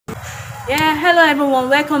Yeah, hello everyone,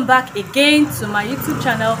 welcome back again to my YouTube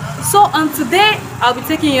channel. So today I'll be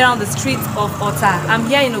taking you around the streets of Ota. I'm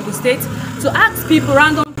here in Ogun State to ask people,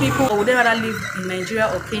 random people, would they rather live in Nigeria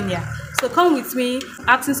or Kenya. So come with me,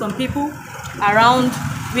 asking some people around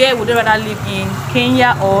where would they rather live in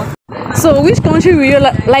Kenya or. So which country would you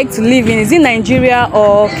like to live in? Is it Nigeria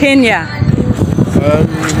or Kenya?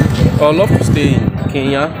 I'd love to stay in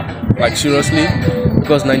Kenya, like seriously,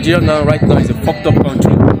 because Nigeria right now is a fucked up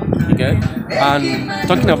country. Okay, and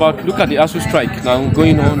talking about, look at the ASU strike now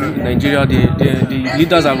going on in Nigeria. The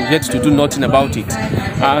leaders are yet to do nothing about it,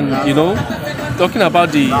 and you know, talking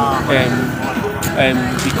about the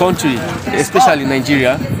country, especially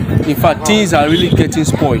Nigeria. In fact, things are really getting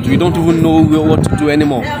spoiled. We don't even know what to do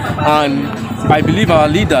anymore, and I believe our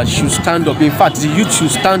leaders should stand up. In fact, the youth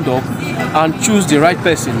should stand up and choose the right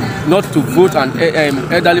person, not to vote an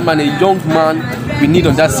elderly man, a young man we need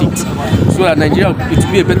on that seat, so that Nigeria, it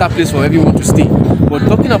will be a better place for everyone to stay. But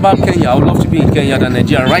talking about Kenya, I would love to be in Kenya than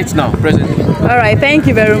Nigeria right now, presently. All right, thank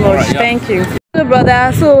you very much. Right, yeah. Thank you. So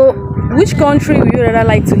brother, so which country would you rather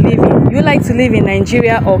like to live in? Would you like to live in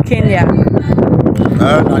Nigeria or Kenya?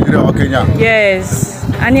 Nigeria or Kenya? Yes.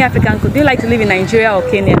 Any African country. Do you like to live in Nigeria or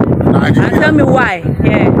Kenya? Nigeria. And tell me why.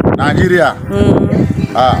 Yeah. Nigeria.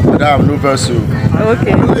 Madam, no person.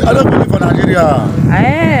 Okay. I don't believe for Nigeria.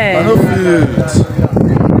 I don't feel it.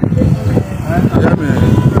 You hear me?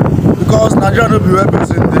 Because Nigeria no be where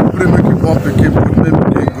person they pray make you born pikin, make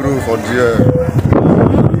they grow for there.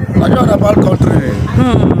 Nigeria is a bad country.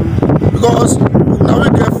 Because now we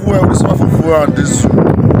get fuel, we suffer for fuel and this. We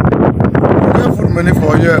get food money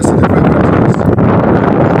for years in different countries.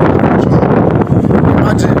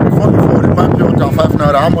 Imagine before the buy pure water 5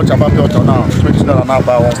 naira, how much I buy pure water now? 20 naira now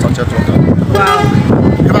buy one sachet water. Wow.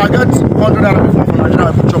 If I get 100 naira before from Nigeria,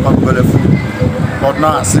 I put chop and belly food. But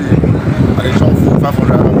now I see, I dey chop food 500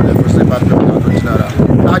 naira belly food, say buy pure water 20 naira.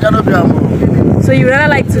 Nigeria no be am. So you rather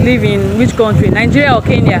like to live in which country, Nigeria or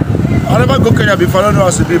Kenya? I never go Kenya before, I don't know how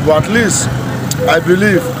to be, but at least I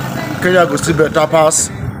believe Kenya go still better pass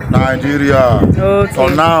Nigeria. Okay. For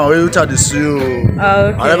now, which are the CEO?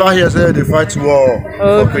 Okay. I never hear say they fight war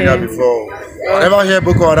for Kenya before. I never hear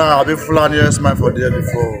Boko Haram have been Fulani smile for there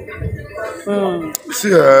before. See,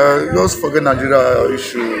 just forget Nigeria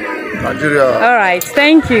issue. Nigeria. All right.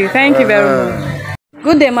 Thank you. Thank you very much.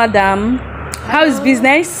 Good day, madam. How is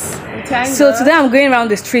business? So today I'm going around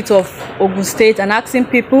the streets of Ogun State and asking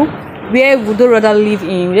people where would they rather live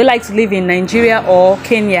in. Would you like to live in Nigeria or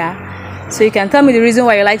Kenya? So you can tell me the reason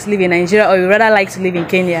why you like to live in Nigeria or you rather like to live in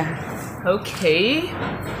Kenya. Okay.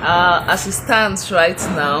 As it stands right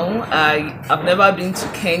now, I've never been to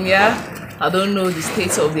Kenya. I don't know the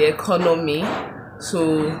state of the economy.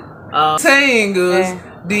 So saying goes,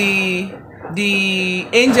 the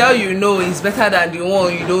angel you know is better than the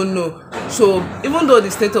one you don't know. So even though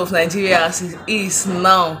the state of Nigeria as it is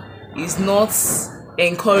now is not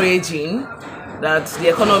encouraging, that the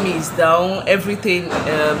economy is down, everything,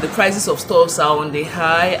 the prices of stuffs are on the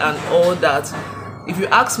high and all that. If you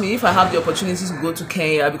ask me if I have the opportunity to go to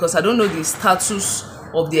Kenya, because I don't know the status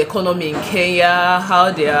of the economy in Kenya,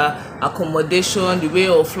 how their accommodation, the way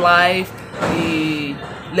of life, the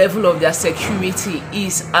level of their security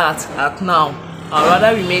is at now, I'd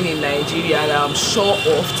rather remain in Nigeria, that I'm sure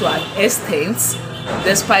of to an extent,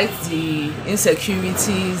 despite the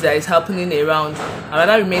insecurities that is happening around. I'd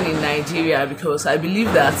rather remain in Nigeria because I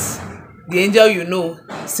believe that the angel you know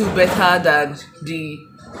is still better than the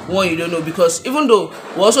one you don't know. Because even though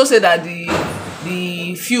we also say that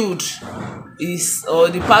the field is, or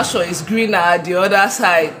the pasture is greener at the other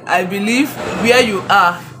side, I believe where you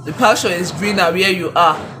are, the pasture is greener where you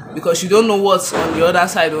are, because you don't know what's on the other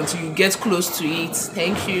side until you get close to it.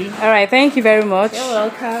 Thank you. All right, thank you very much. You're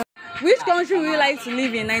welcome. Which country would you like to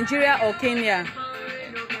live in, Nigeria or Kenya?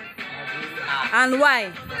 And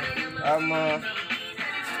why?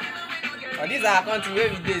 This is our country where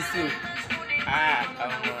we dey so.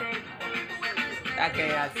 That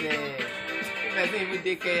Kenya say, if I say even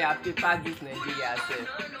dey Kenya, I fit pass this Nigeria sef.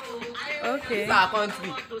 Okay. This is our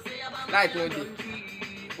country. Light no dey,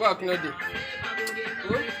 work no dey.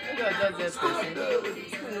 Just person.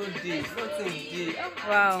 No dey, nothing dey.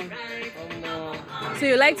 Wow. So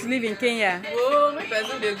you like to live in Kenya? Oh, no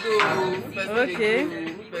person dey go. Okay.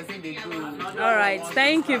 No person dey go. All right.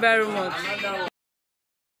 Thank you very much.